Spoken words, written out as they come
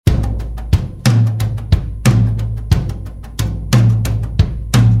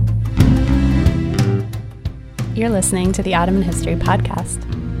You're listening to the Ottoman History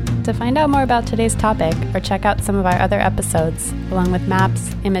Podcast. To find out more about today's topic or check out some of our other episodes, along with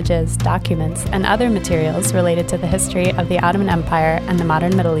maps, images, documents, and other materials related to the history of the Ottoman Empire and the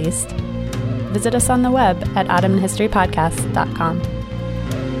modern Middle East, visit us on the web at ottomanhistorypodcast.com.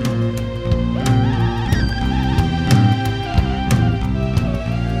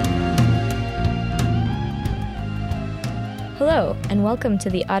 Hello, and welcome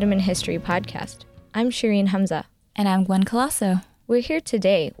to the Ottoman History Podcast. I'm Shireen Hamza. And I'm Gwen Colasso. We're here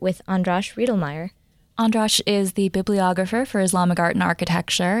today with András Riedlmayer. András is the bibliographer for Islamic art and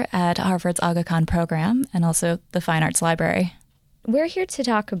architecture at Harvard's Aga Khan program and also the Fine Arts Library. We're here to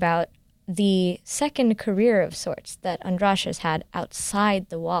talk about the second career of sorts that András has had outside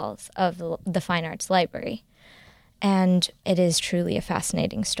the walls of the Fine Arts Library. And it is truly a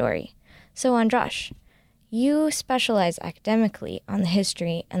fascinating story. So András, you specialize academically on the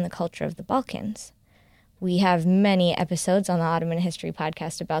history and the culture of the Balkans. We have many episodes on the Ottoman History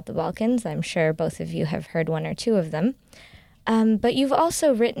Podcast about the Balkans. I'm sure both of you have heard one or two of them. But you've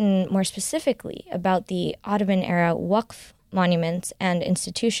also written more specifically about the Ottoman-era Waqf monuments and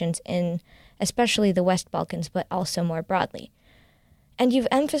institutions in especially the West Balkans, but also more broadly. And you've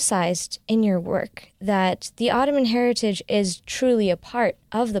emphasized in your work that the Ottoman heritage is truly a part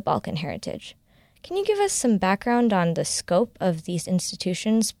of the Balkan heritage. Can you give us some background on the scope of these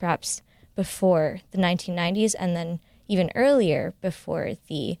institutions, perhaps before the 1990s and then even earlier before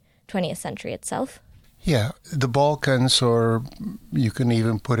the 20th century itself? Yeah, the Balkans, or you can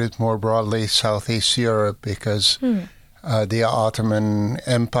even put it more broadly, Southeast Europe, because the Ottoman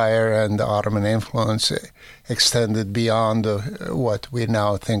Empire and the Ottoman influence extended beyond what we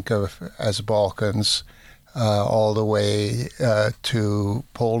now think of as Balkans, all the way to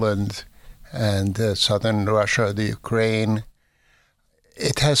Poland and southern Russia, the Ukraine.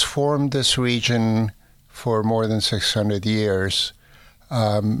 It has formed this region for more than 600 years.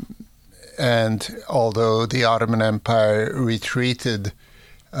 And although the Ottoman Empire retreated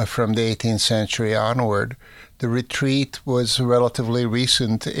from the 18th century onward, the retreat was relatively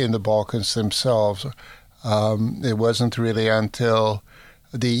recent in the Balkans themselves. It wasn't really until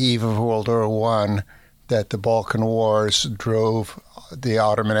the eve of World War I that the Balkan Wars drove the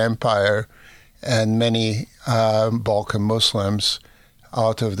Ottoman Empire and many Balkan Muslims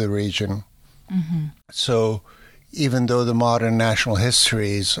out of the region. Mm-hmm. So even though the modern national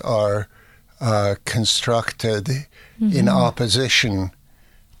histories are constructed in opposition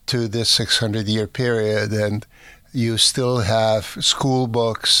to this 600-year period, and you still have school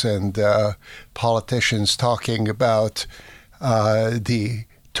books and politicians talking about the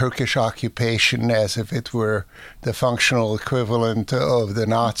Turkish occupation as if it were the functional equivalent of the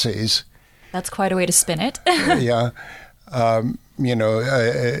Nazis. That's quite a way to spin it. Yeah.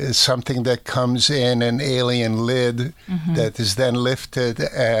 Something that comes in an alien lid that is then lifted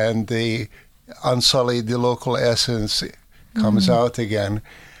and the unsullied, the local essence comes out again.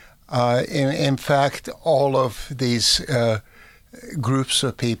 In fact, all of these groups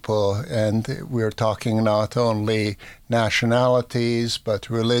of people, and we're talking not only nationalities, but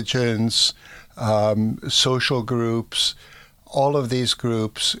religions, social groups, all of these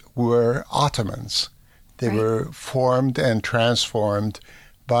groups were Ottomans. They were formed and transformed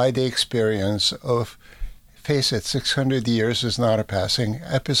by the experience of, face it, 600 years is not a passing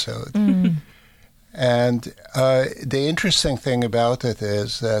episode. And the interesting thing about it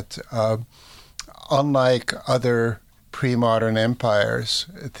is that unlike other pre-modern empires,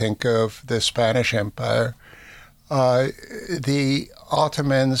 think of the Spanish Empire, the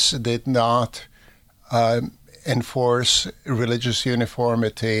Ottomans did not enforce religious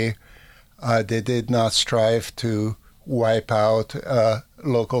uniformity. They did not strive to wipe out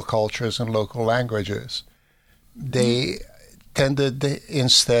local cultures and local languages. They tended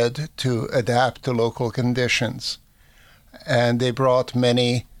instead to adapt to local conditions. And they brought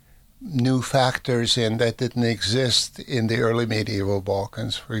many new factors in that didn't exist in the early medieval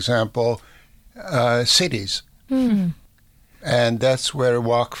Balkans. For example, cities. And that's where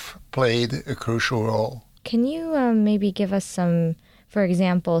Waqf played a crucial role. Can you maybe give us for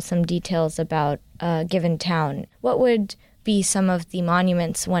example, some details about a given town? What would be some of the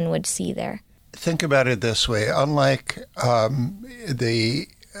monuments one would see there? Think about it this way. Unlike the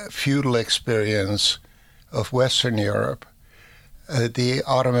feudal experience of Western Europe, the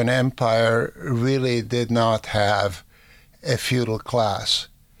Ottoman Empire really did not have a feudal class.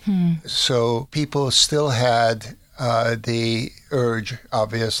 So people still had the urge,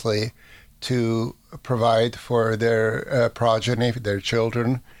 obviously, to provide for their progeny, their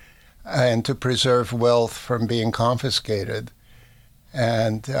children, and to preserve wealth from being confiscated.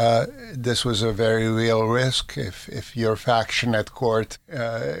 And this was a very real risk. If your faction at court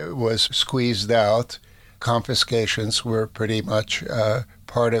was squeezed out, confiscations were pretty much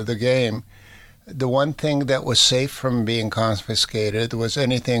part of the game. The one thing that was safe from being confiscated was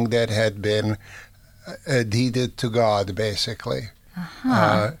anything that had been deeded to God, basically.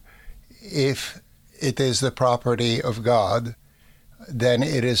 If it is the property of God, then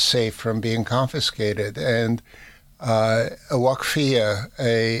it is safe from being confiscated. And a waqfiyya,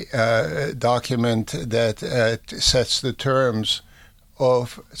 a document that sets the terms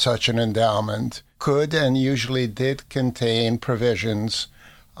of such an endowment, could and usually did contain provisions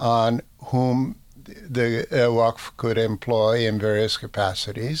on whom the Waqf could employ in various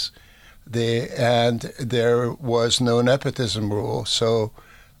capacities. And there was no nepotism rule. So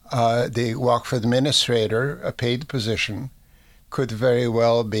the Waqf administrator, a paid position, could very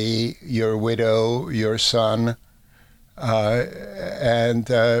well be your widow, your son, and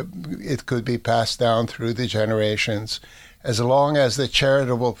it could be passed down through the generations. As long as the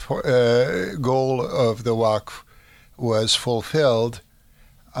charitable goal of the Waqf was fulfilled,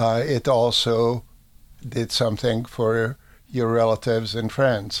 it also did something for your relatives and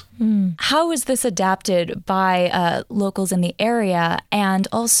friends. How was this adapted by locals in the area? And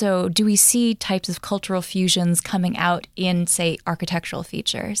also, do we see types of cultural fusions coming out in, say, architectural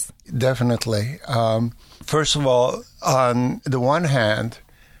features? Definitely. First of all, on the one hand,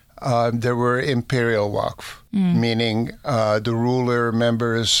 there were imperial Waqf, meaning the ruler,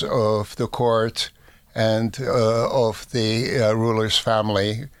 members of the court, and of the ruler's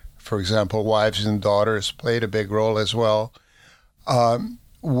family. For example, wives and daughters played a big role as well.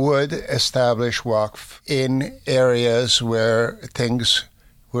 Would establish Waqf in areas where things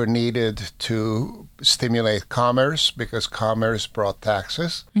were needed to stimulate commerce, because commerce brought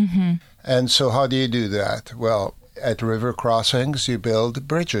taxes. And so how do you do that? Well, at river crossings, you build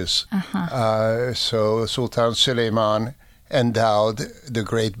bridges. So Sultan Suleiman endowed the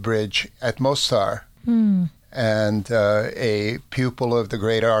great bridge at Mostar. And a pupil of the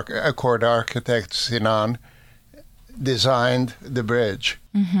great court architect Sinan designed the bridge.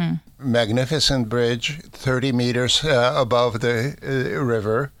 Magnificent bridge, 30 meters above the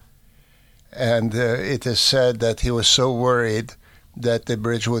river. And it is said that he was so worried that the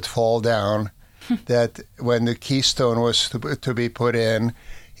bridge would fall down that when the keystone was to be put in,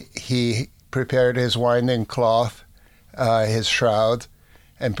 he prepared his winding cloth, his shroud,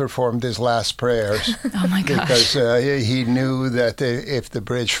 and performed his last prayers. Oh my gosh. Because he knew that if the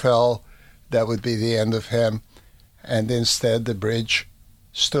bridge fell, that would be the end of him. And instead, the bridge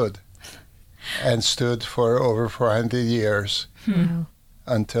stood, and stood for over 400 years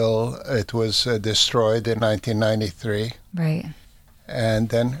until it was destroyed in 1993. Right. And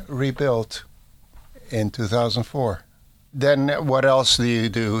then rebuilt in 2004. Then what else do you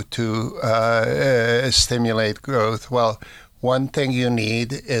do to stimulate growth? Well, one thing you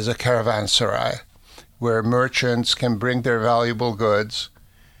need is a caravanserai, where merchants can bring their valuable goods,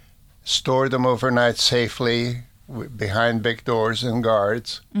 store them overnight safely behind big doors and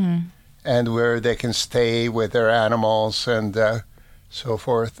guards, and where they can stay with their animals and so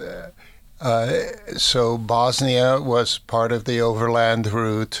forth. So Bosnia was part of the overland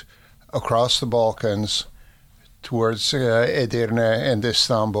route across the Balkans towards Edirne and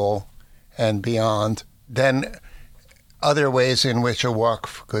Istanbul and beyond. Then other ways in which a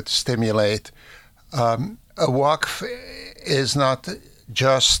Waqf could stimulate. A Waqf is not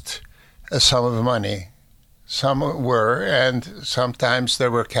just a sum of money. Some were, and sometimes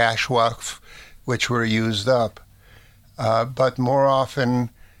there were cash Waqf, which were used up. But more often,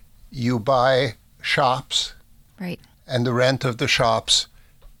 you buy shops, right, and the rent of the shops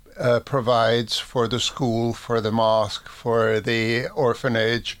provides for the school, for the mosque, for the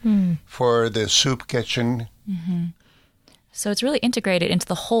orphanage, for the soup kitchen. So it's really integrated into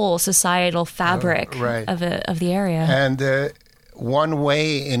the whole societal fabric of the area. And one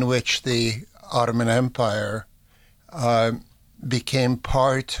way in which the Ottoman Empire became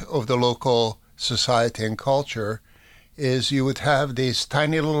part of the local society and culture is you would have these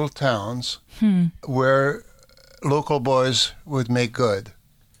tiny little towns where local boys would make good.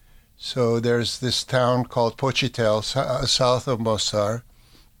 So there's this town called Pochitel, south of Mostar.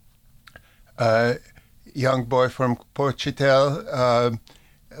 A young boy from Pochitel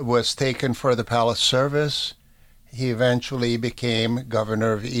was taken for the palace service. He eventually became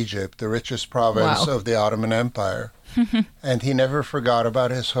governor of Egypt, the richest province of the Ottoman Empire. And he never forgot about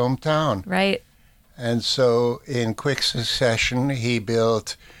his hometown. Right. And so in quick succession, he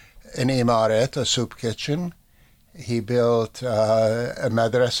built an imaret, a soup kitchen. He built a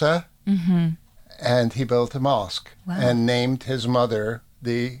madrasa. and he built a mosque and named his mother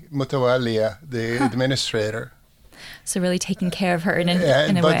the Mutawalliya, the administrator. So really taking care of her in a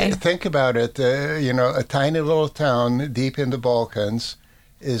way. But think about it, a tiny little town deep in the Balkans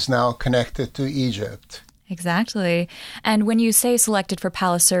is now connected to Egypt. Exactly. And when you say selected for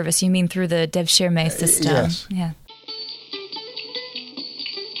palace service, you mean through the devshirme system? Yes. Yeah.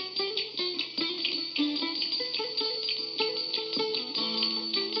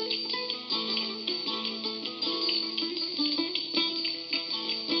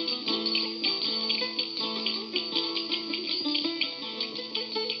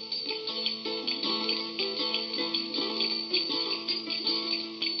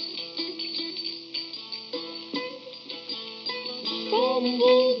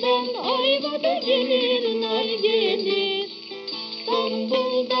 İstanbul'dan Ayvada gelir nar gelir.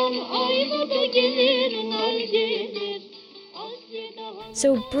 İstanbul'dan Ayvada gelir nar gelir.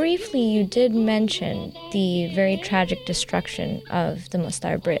 So briefly, you did mention the very tragic destruction of the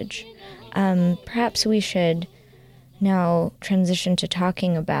Mostar Bridge. Perhaps we should now transition to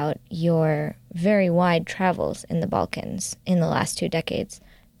talking about your very wide travels in the Balkans in the last 2 decades,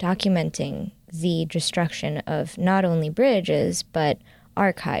 documenting the destruction of not only bridges, but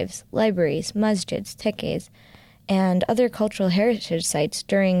archives, libraries, masjids, tekkes, and other cultural heritage sites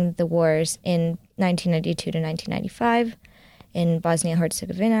during the wars in 1992 to 1995 in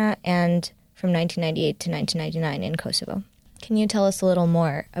Bosnia-Herzegovina and from 1998 to 1999 in Kosovo. Can you tell us a little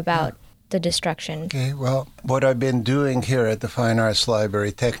more about the destruction? Okay, well, what I've been doing here at the Fine Arts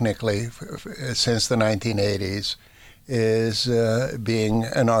Library, technically, since the 1980s, is being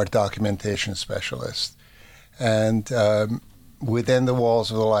an art documentation specialist. And within the walls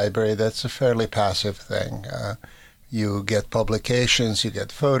of the library, that's a fairly passive thing. You get publications, you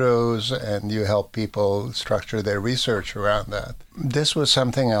get photos, and you help people structure their research around that. This was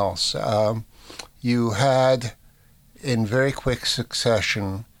something else. You had, in very quick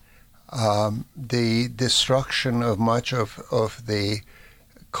succession, the destruction of much of the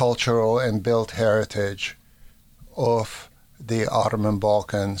cultural and built heritage of the Ottoman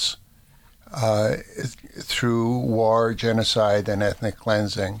Balkans through war, genocide, and ethnic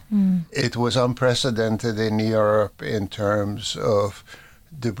cleansing. It was unprecedented in Europe in terms of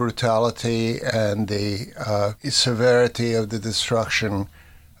the brutality and the severity of the destruction,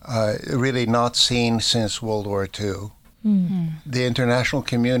 really not seen since World War II. The international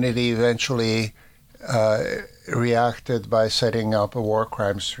community eventually reacted by setting up a war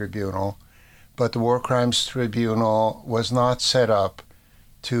crimes tribunal, but the War Crimes Tribunal was not set up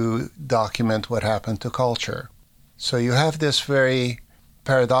to document what happened to culture. So you have this very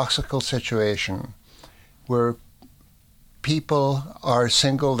paradoxical situation where people are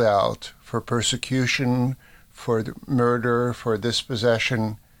singled out for persecution, for murder, for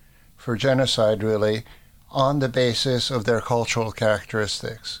dispossession, for genocide, really, on the basis of their cultural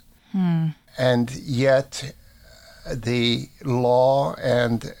characteristics. And yet the law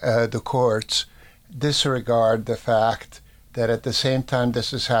and the courts disregard the fact that at the same time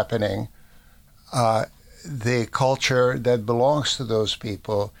this is happening, the culture that belongs to those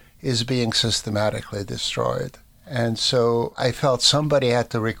people is being systematically destroyed. And so I felt somebody had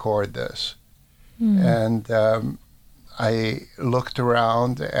to record this. And I looked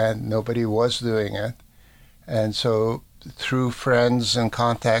around and nobody was doing it. And so through friends and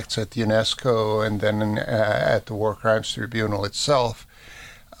contacts at UNESCO and then at the War Crimes Tribunal itself,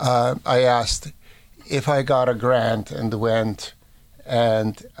 I asked if I got a grant and went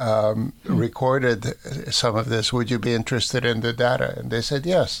and recorded some of this, would you be interested in the data? And they said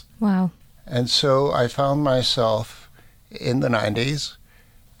yes. Wow. And so I found myself in the 90s,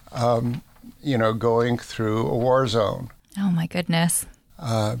 going through a war zone. Oh, my goodness.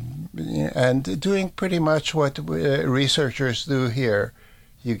 And doing pretty much what researchers do here.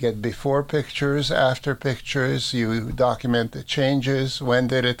 You get before pictures, after pictures, you document the changes, when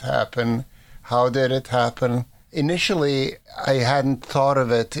did it happen, how did it happen. Initially, I hadn't thought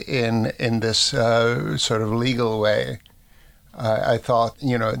of it in this sort of legal way. I thought,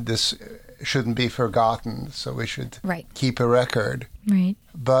 this shouldn't be forgotten, so we should keep a record. Right.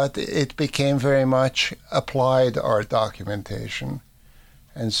 But it became very much applied art documentation.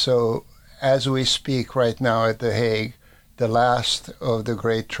 And so, as we speak right now at The Hague, the last of the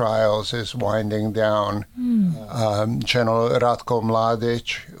great trials is winding down. General Ratko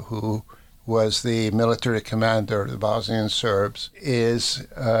Mladic, who was the military commander of the Bosnian Serbs, is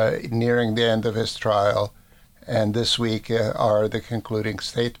nearing the end of his trial. And this week are the concluding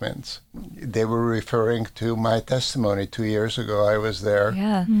statements. They were referring to my testimony 2 years ago. I was there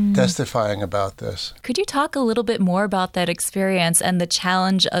testifying about this. Could you talk a little bit more about that experience and the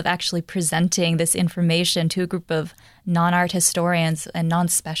challenge of actually presenting this information to a group of non-art historians and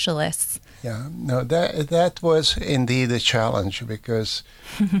non-specialists? Yeah, no, that was indeed a challenge because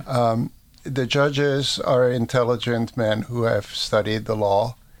the judges are intelligent men who have studied the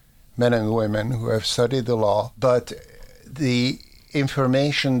law, men and women who have studied the law, but the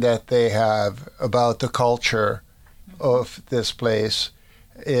information that they have about the culture of this place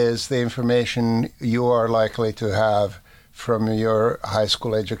is the information you are likely to have from your high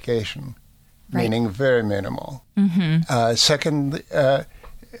school education, meaning very minimal. Mm-hmm. Second,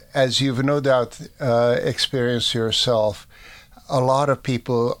 as you've no doubt experienced yourself, a lot of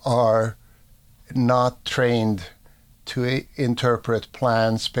people are not trained to interpret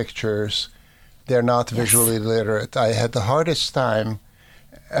plans, pictures. They're not visually literate. I had the hardest time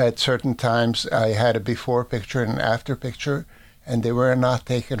at certain times. I had a before picture and an after picture, and they were not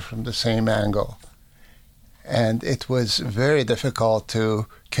taken from the same angle. And it was very difficult to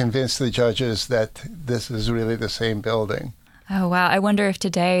convince the judges that this is really the same building. Oh, wow. I wonder if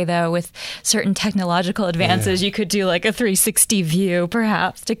today, though, with certain technological advances, you could do like a 360 view,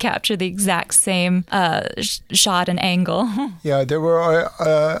 perhaps, to capture the exact same shot and angle. Yeah, there were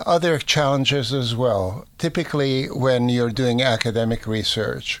other challenges as well. Typically, when you're doing academic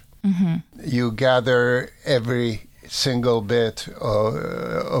research, you gather every single bit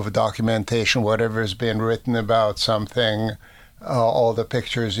of documentation, whatever has been written about something, all the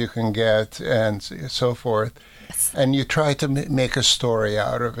pictures you can get, and so forth. And you try to make a story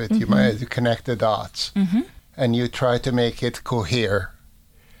out of it. You might connect the dots. And you try to make it cohere.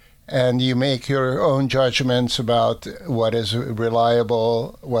 And you make your own judgments about what is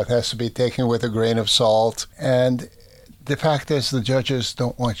reliable, what has to be taken with a grain of salt. And the fact is, the judges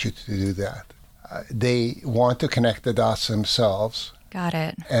don't want you to do that. They want to connect the dots themselves. Got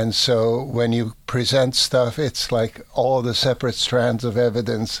it. And so when you present stuff, it's like all the separate strands of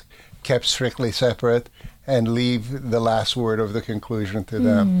evidence kept strictly separate, and leave the last word of the conclusion to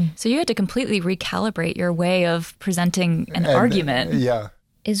them. So you had to completely recalibrate your way of presenting an argument. Yeah.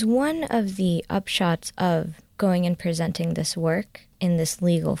 Is one of the upshots of going and presenting this work in this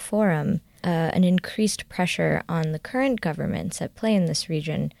legal forum an increased pressure on the current governments at play in this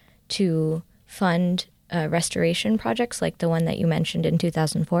region to fund restoration projects like the one that you mentioned in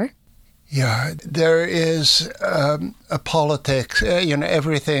 2004? Yeah, there is a politics.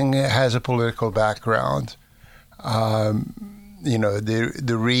 Everything has a political background.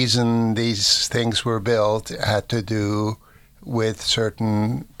 The reason these things were built had to do with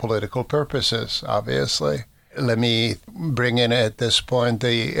certain political purposes, obviously. Let me bring in at this point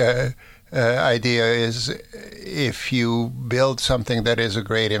the idea is if you build something that is a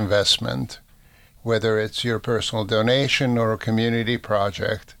great investment, whether it's your personal donation or a community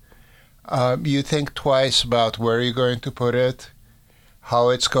project, you think twice about where you're going to put it, how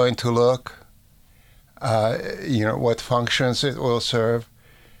it's going to look, what functions it will serve.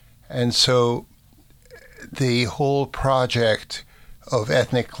 And so the whole project of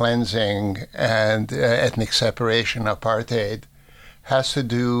ethnic cleansing and ethnic separation, apartheid, has to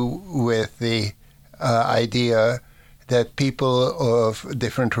do with the idea that people of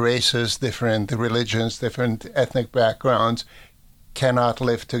different races, different religions, different ethnic backgrounds cannot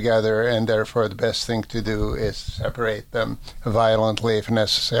live together, and therefore the best thing to do is separate them violently if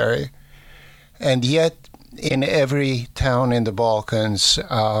necessary. And yet, in every town in the Balkans,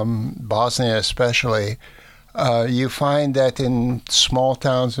 Bosnia especially, you find that in small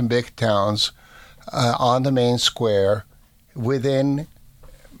towns and big towns, on the main square, within,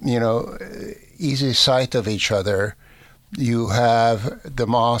 easy sight of each other, you have the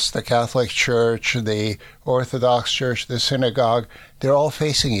mosque, the Catholic Church, the Orthodox Church, the synagogue. They're all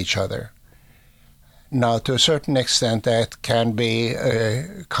facing each other. Now, to a certain extent, that can be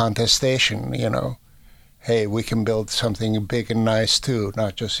a contestation, Hey, we can build something big and nice too,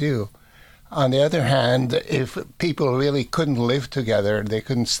 not just you. On the other hand, if people really couldn't live together, they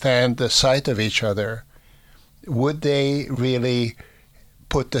couldn't stand the sight of each other, would they really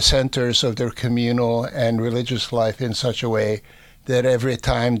put the centers of their communal and religious life in such a way that every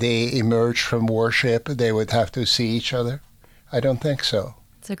time they emerge from worship, they would have to see each other? I don't think so.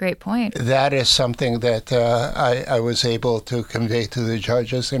 That's a great point. That is something that I was able to convey to the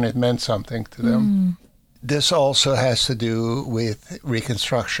judges, and it meant something to them. This also has to do with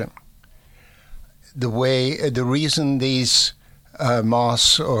Reconstruction. The reason these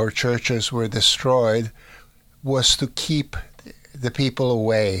mosques or churches were destroyed was to keep the people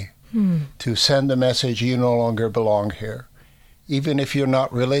away to send the message you no longer belong here. Even if you're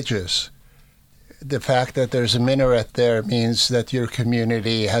not religious, the fact that there's a minaret there means that your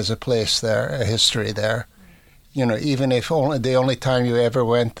community has a place there, a history there. You know, even if the only time you ever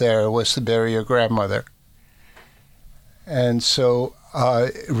went there was to bury your grandmother. And so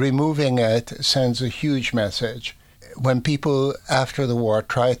removing it sends a huge message. When people after the war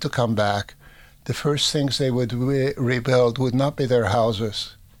tried to come back, the first things they would rebuild would not be their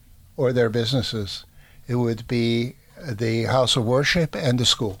houses or their businesses. It would be the house of worship and the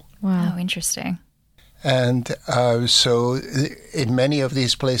school. Wow, interesting. And so in many of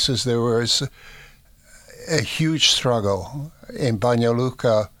these places there was a huge struggle. In Banja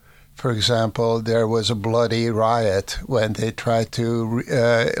Luka, for example, there was a bloody riot when they tried to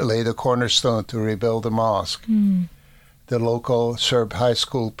lay the cornerstone to rebuild the mosque. The local Serb high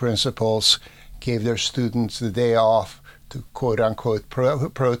school principals gave their students the day off to quote-unquote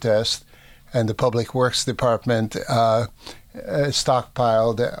protest, and the Public Works Department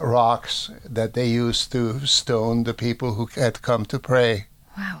stockpiled rocks that they used to stone the people who had come to pray.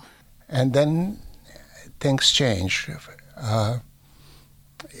 Wow. And then things changed,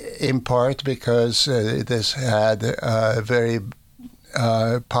 in part because this had a very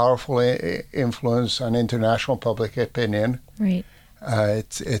powerful influence on international public opinion. Right.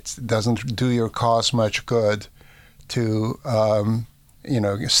 It doesn't do your cause much good to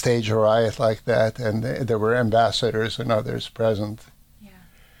stage a riot like that, and there were ambassadors and others present.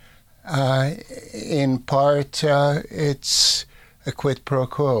 Yeah. In part, it's a quid pro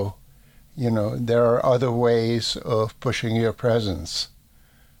quo. You know, there are other ways of pushing your presence.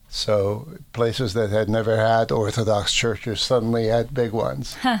 So places that had never had Orthodox churches suddenly had big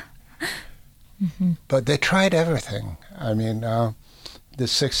ones. But they tried everything. I mean, the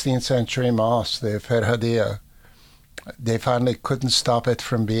 16th century mosque, the Ferhadia, they finally couldn't stop it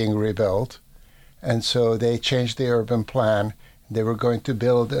from being rebuilt. And so they changed the urban plan. They were going to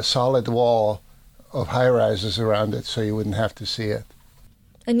build a solid wall of high-rises around it so you wouldn't have to see it.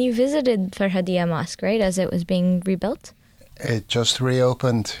 And you visited Ferhadia Mosque, right, as it was being rebuilt? It just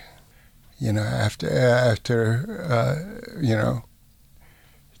reopened, after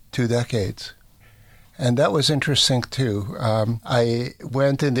 2 decades. And that was interesting, too. I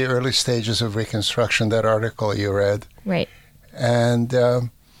went in the early stages of reconstruction, that article you read. Right. And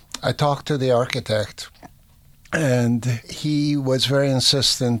I talked to the architect, and he was very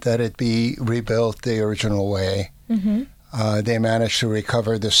insistent that it be rebuilt the original way. They managed to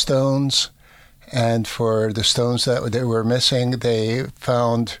recover the stones, and for the stones that they were missing, they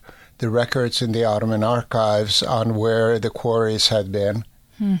found the records in the Ottoman archives on where the quarries had been.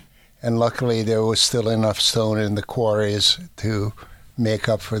 And luckily, there was still enough stone in the quarries to make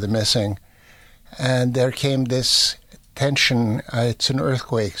up for the missing. And there came this tension. It's an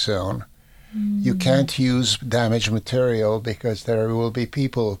earthquake zone. You can't use damaged material because there will be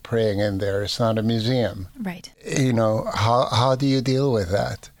people praying in there. It's not a museum. Right. How do you deal with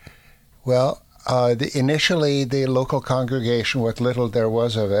that? Well, initially, the local congregation, what little there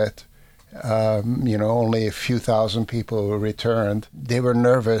was of it, only a few thousand people returned. They were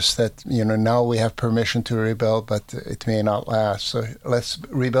nervous that, now we have permission to rebuild, but it may not last. So let's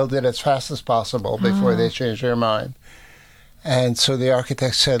rebuild it as fast as possible before they change their mind. And so the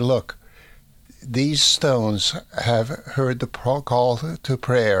architect said, look, these stones have heard the call to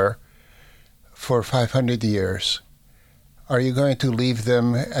prayer for 500 years. Are you going to leave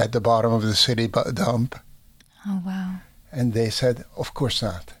them at the bottom of the city dump? Oh, wow. And they said, of course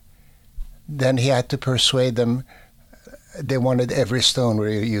not. Then he had to persuade them. They wanted every stone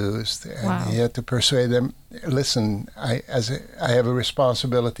reused. And he had to persuade them, listen, I have a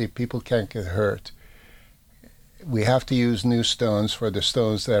responsibility. People can't get hurt. We have to use new stones for the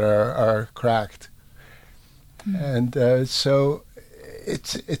stones that are cracked. And so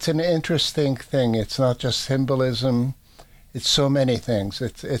it's an interesting thing. It's not just symbolism. It's so many things.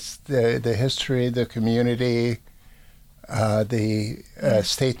 It's the history, the community, the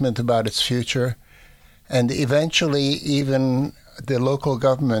statement about its future. And eventually even the local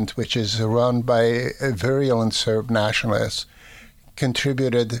government, which is run by virulent Serb nationalists,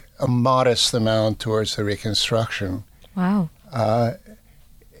 contributed a modest amount towards the reconstruction. Wow.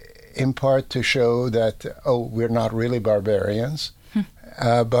 In part to show that, we're not really barbarians,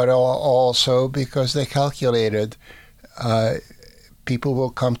 but also because they calculated people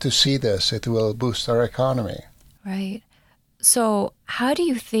will come to see this. It will boost our economy. Right. So how do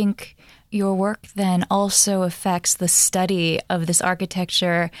you think your work then also affects the study of this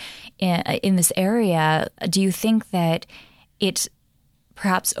architecture in this area? Do you think that it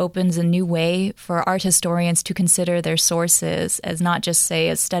perhaps opens a new way for art historians to consider their sources as not just, say,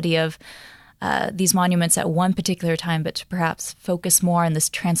 a study of these monuments at one particular time, but to perhaps focus more on this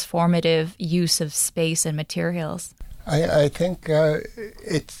transformative use of space and materials? I think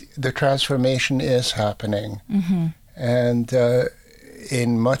the transformation is happening. Mm-hmm. And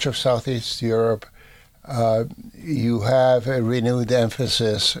in much of Southeast Europe, you have a renewed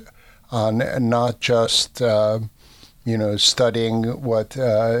emphasis on not just, studying what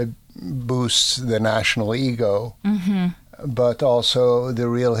boosts the national ego, mm-hmm. but also the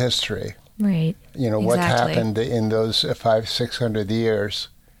real history. Right. What happened in those 500-600 years.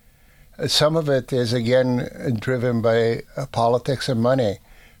 Some of it is, again, driven by politics and money.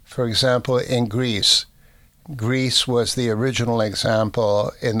 For example, in Greece was the original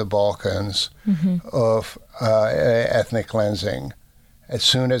example in the Balkans mm-hmm. of ethnic cleansing. As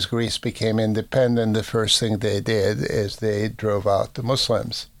soon as Greece became independent, the first thing they did is they drove out the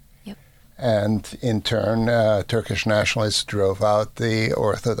Muslims. Yep. And in turn, Turkish nationalists drove out the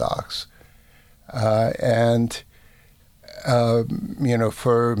Orthodox.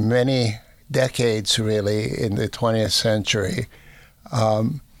 For many decades, really, in the 20th century,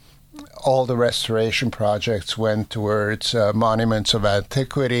 all the restoration projects went towards monuments of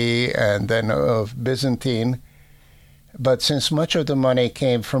antiquity and then of Byzantine. But since much of the money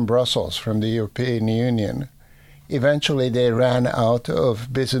came from Brussels, from the European Union, eventually they ran out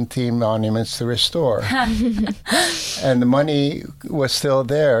of Byzantine monuments to restore. And the money was still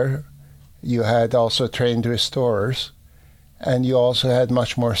there. You had also trained restorers, and you also had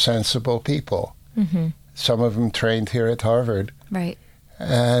much more sensible people. Mm-hmm. Some of them trained here at Harvard. Right.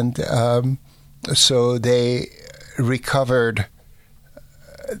 And so they recovered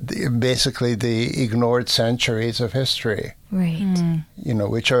basically the ignored centuries of history. Right. Mm.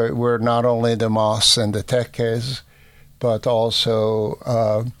 Which were not only the mosques and the tekkes, but also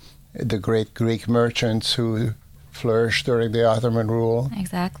the great Greek merchants who flourished during the Ottoman rule.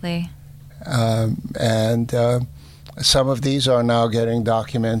 Exactly. And some of these are now getting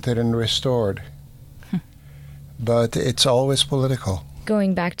documented and restored. But it's always political.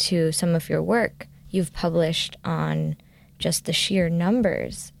 Going back to some of your work, you've published on just the sheer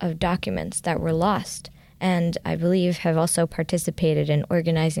numbers of documents that were lost, and I believe have also participated in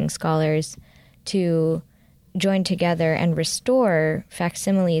organizing scholars to join together and restore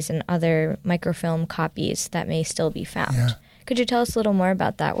facsimiles and other microfilm copies that may still be found. Yeah. Could you tell us a little more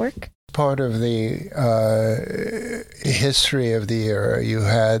about that work? Part of the history of the era, you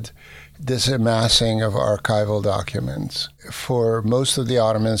had this amassing of archival documents. For most of the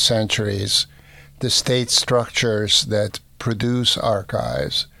Ottoman centuries, the state structures that produce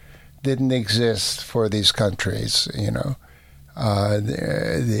archives didn't exist for these countries, The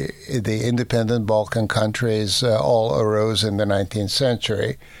independent Balkan countries all arose in the 19th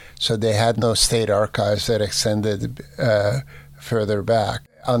century, so they had no state archives that extended further back.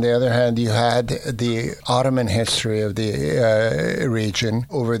 On the other hand, you had the Ottoman history of the region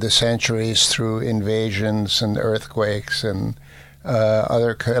over the centuries through invasions and earthquakes and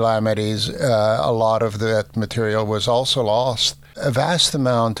other calamities. A lot of that material was also lost. A vast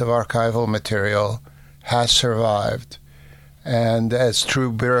amount of archival material has survived. And as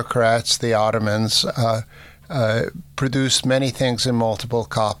true bureaucrats, the Ottomans produced many things in multiple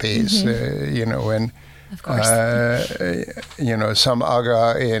copies. Mm-hmm. When of course. Some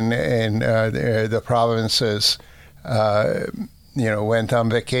aga in the provinces, went on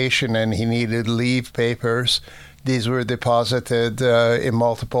vacation and he needed leave papers. These were deposited in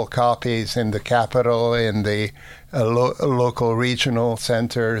multiple copies in the capital, in the local regional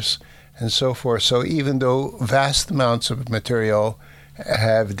centers, and so forth. So even though vast amounts of material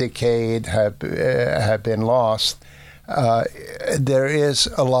have decayed, have been lost, there is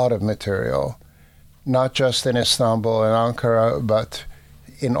a lot of material, not just in Istanbul and Ankara, but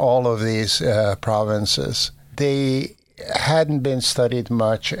in all of these provinces. They hadn't been studied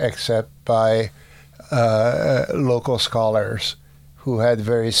much except by local scholars who had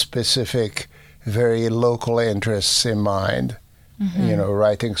very specific, very local interests in mind. Mm-hmm.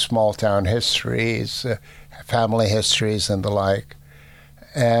 Writing small-town histories, family histories, and the like.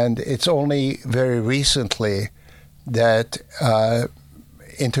 And it's only very recently that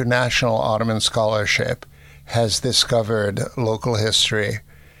international Ottoman scholarship has discovered local history.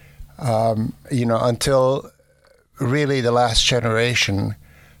 Until really the last generation,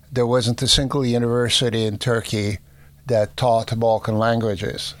 there wasn't a single university in Turkey that taught Balkan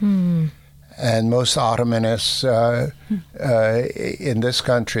languages. Mm. And most Ottomanists in this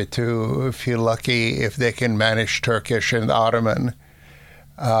country, too, feel lucky if they can manage Turkish and Ottoman.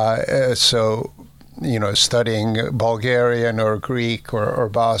 So studying Bulgarian or Greek or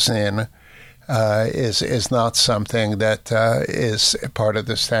Bosnian is not something that is part of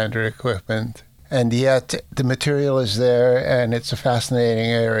the standard equipment. And yet the material is there, and it's a fascinating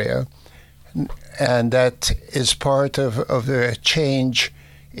area. And that is part of the change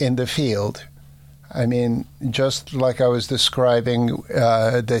in the field. I mean, just like I was describing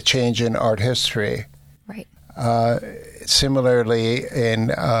the change in art history. Right. Similarly,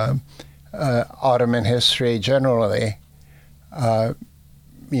 in Ottoman history generally,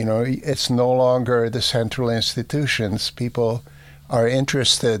 it's no longer the central institutions. People are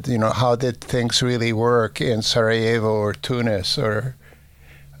interested, how did things really work in Sarajevo or Tunis or,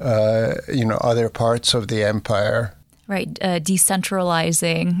 other parts of the empire. Right.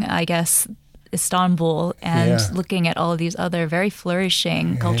 Decentralizing, I guess, Istanbul and looking at all of these other very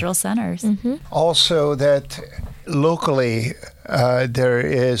flourishing cultural centers. Mm-hmm. Also that locally there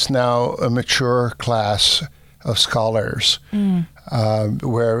is now a mature class of scholars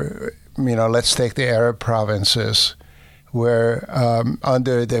where, let's take the Arab provinces, where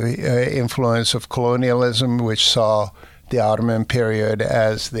under the influence of colonialism, which saw the Ottoman period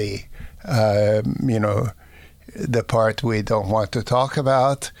as the part we don't want to talk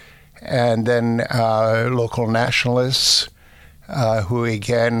about, and then local nationalists who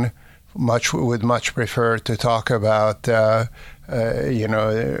again would much prefer to talk about the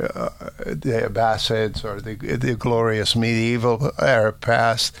Abbasids or the glorious medieval Arab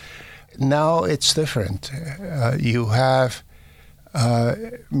past. Now it's different. You have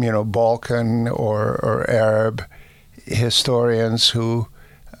Balkan or Arab historians who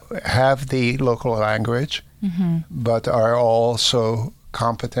have the local language, but are also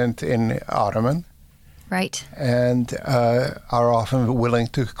competent in Ottoman. Right. And are often willing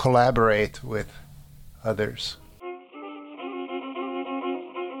to collaborate with others.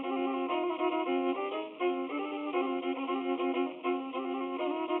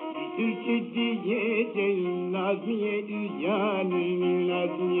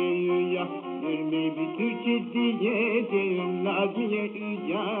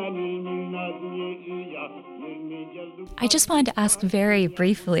 I just wanted to ask very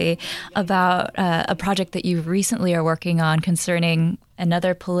briefly about a project that you recently are working on concerning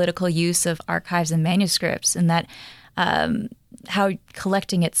another political use of archives and manuscripts, and that how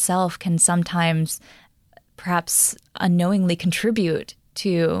collecting itself can sometimes perhaps unknowingly contribute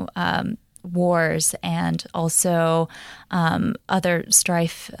to wars and also other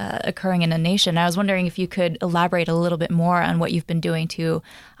strife occurring in a nation. I was wondering if you could elaborate a little bit more on what you've been doing to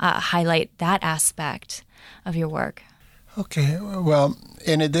highlight that aspect of your work. Okay. Well,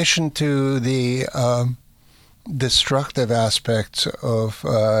 in addition to the destructive aspects of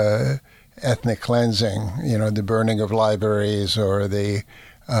ethnic cleansing, the burning of libraries or the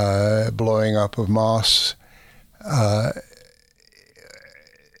blowing up of mosques,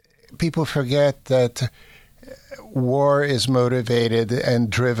 people forget that war is motivated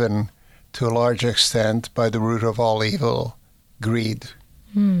and driven to a large extent by the root of all evil, greed.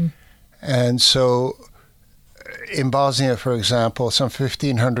 And so in Bosnia, for example, some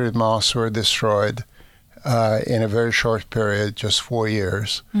 1,500 mosques were destroyed in a very short period, just 4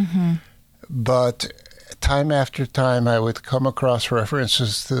 years. But time after time, I would come across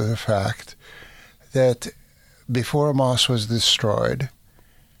references to the fact that before a mosque was destroyed,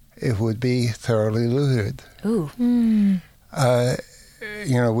 it would be thoroughly looted. Ooh.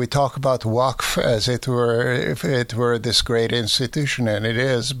 We talk about Waqf as if it were this great institution, and it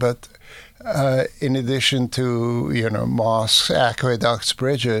is, but in addition to, mosques, aqueducts,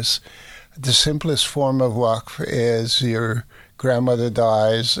 bridges, the simplest form of Waqf is your grandmother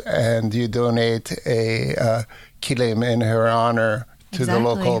dies and you donate a kilim in her honor to the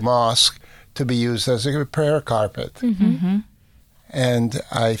local mosque to be used as a prayer carpet. And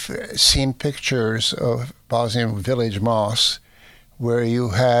I've seen pictures of Bosnian village mosques where you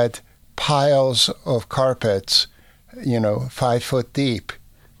had piles of carpets, 5 foot deep.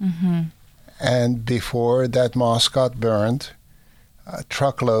 And before that mosque got burned,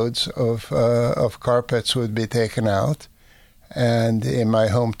 truckloads of carpets would be taken out. And in my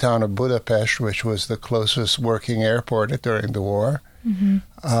hometown of Budapest, which was the closest working airport during the war,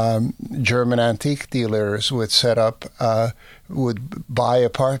 German antique dealers would would buy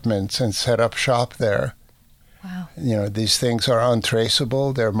apartments and set up shop there. Wow. These things are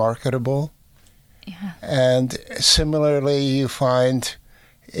untraceable, they're marketable. Yeah. And similarly, you find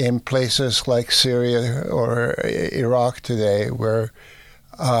in places like Syria or Iraq today where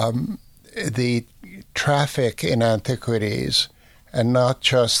the traffic in antiquities, and not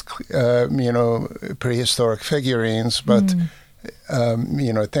just, prehistoric figurines, but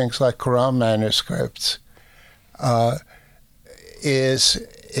things like Quran manuscripts, is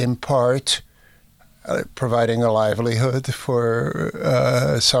in part providing a livelihood for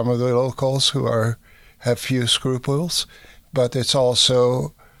some of the locals who have few scruples, but it's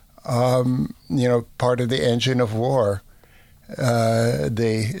also, part of the engine of war.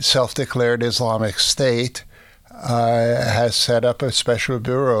 The self-declared Islamic State has set up a special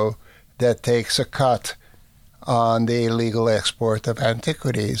bureau that takes a cut on the illegal export of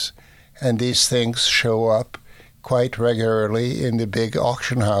antiquities. And these things show up quite regularly in the big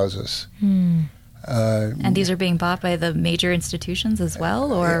auction houses. And these are being bought by the major institutions as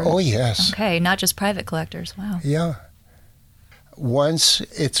well? Or? Oh, yes. Okay, not just private collectors. Wow. Yeah. Once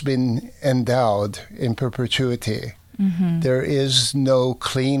it's been endowed in perpetuity, there is no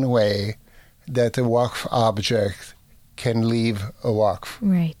clean way that a Waqf object can leave a Waqf.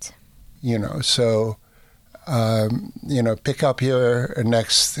 Right. So, pick up your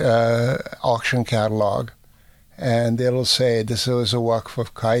next auction catalog, and it'll say this was a Waqf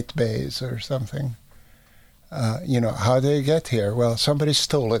of Kite Bays or something. How did it get here? Well, somebody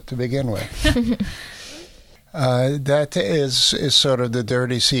stole it to begin with. That is sort of the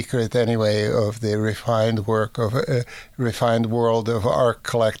dirty secret, anyway, of the refined world of art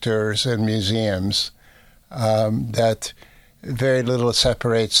collectors and museums. That very little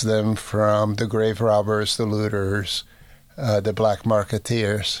separates them from the grave robbers, the looters, the black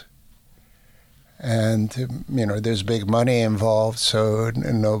marketeers. And, there's big money involved, so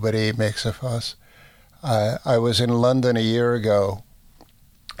nobody makes a fuss. I was in London a year ago.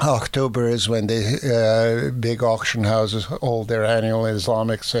 October is when the big auction houses hold their annual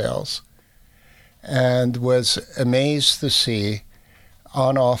Islamic sales, and was amazed to see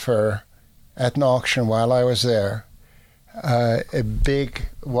on offer at an auction while I was there a big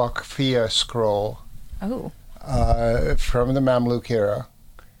Waqfiyya scroll from the Mamluk era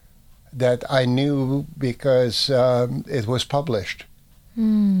that I knew because it was published.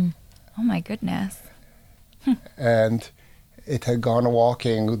 Oh my goodness. And it had gone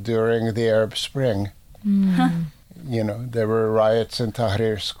walking during the Arab Spring. There were riots in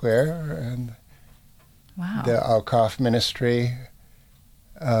Tahrir Square, and the Waqf ministry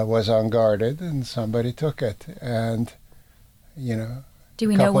was unguarded, and somebody took it. And, do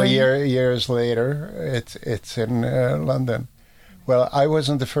we a know couple where? of years later, it's in London. Well, I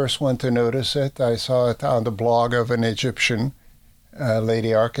wasn't the first one to notice it. I saw it on the blog of an Egyptian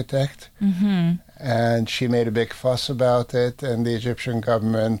lady architect. And she made a big fuss about it, and the Egyptian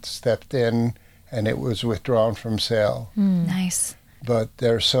government stepped in, and it was withdrawn from sale. Nice. But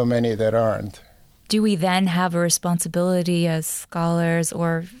there are so many that aren't. Do we then have a responsibility as scholars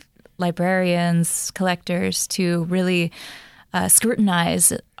or librarians, collectors, to really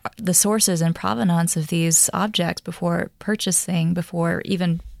scrutinize the sources and provenance of these objects before purchasing, before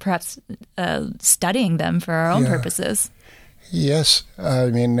even perhaps studying them for our own purposes? Yes, I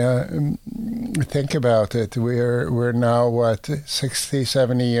mean, think about it. We're now, 60,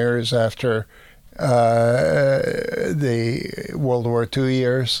 70 years after the World War II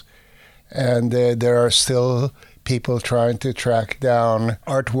years, and there are still people trying to track down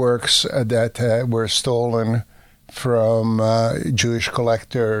artworks that were stolen from Jewish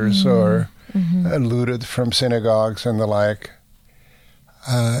collectors or looted from synagogues and the like.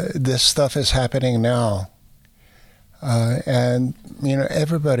 This stuff is happening now. And,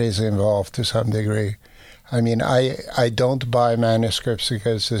 everybody's involved to some degree. I mean, I don't buy manuscripts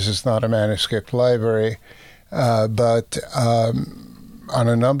because this is not a manuscript library, but on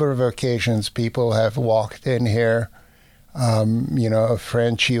a number of occasions, people have walked in here. A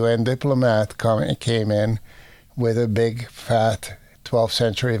French UN diplomat came in with a big, fat 12th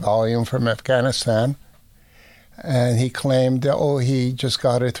century volume from Afghanistan, and he claimed, he just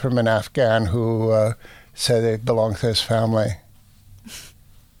got it from an Afghan who said it belonged to his family.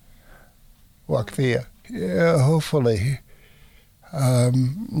 Waqfiyya. Yeah, hopefully. I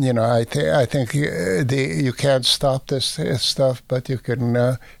think you can't stop this stuff, but you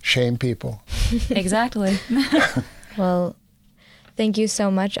can shame people. Exactly. Well, thank you so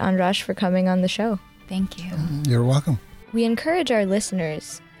much, András, for coming on the show. Thank you. You're welcome. We encourage our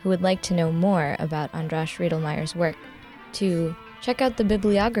listeners who would like to know more about András Riedlmayer's work to check out the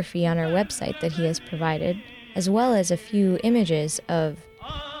bibliography on our website that he has provided, as well as a few images of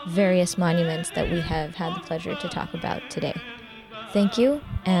various monuments that we have had the pleasure to talk about today. Thank you,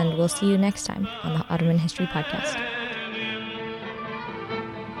 and we'll see you next time on the Ottoman History Podcast.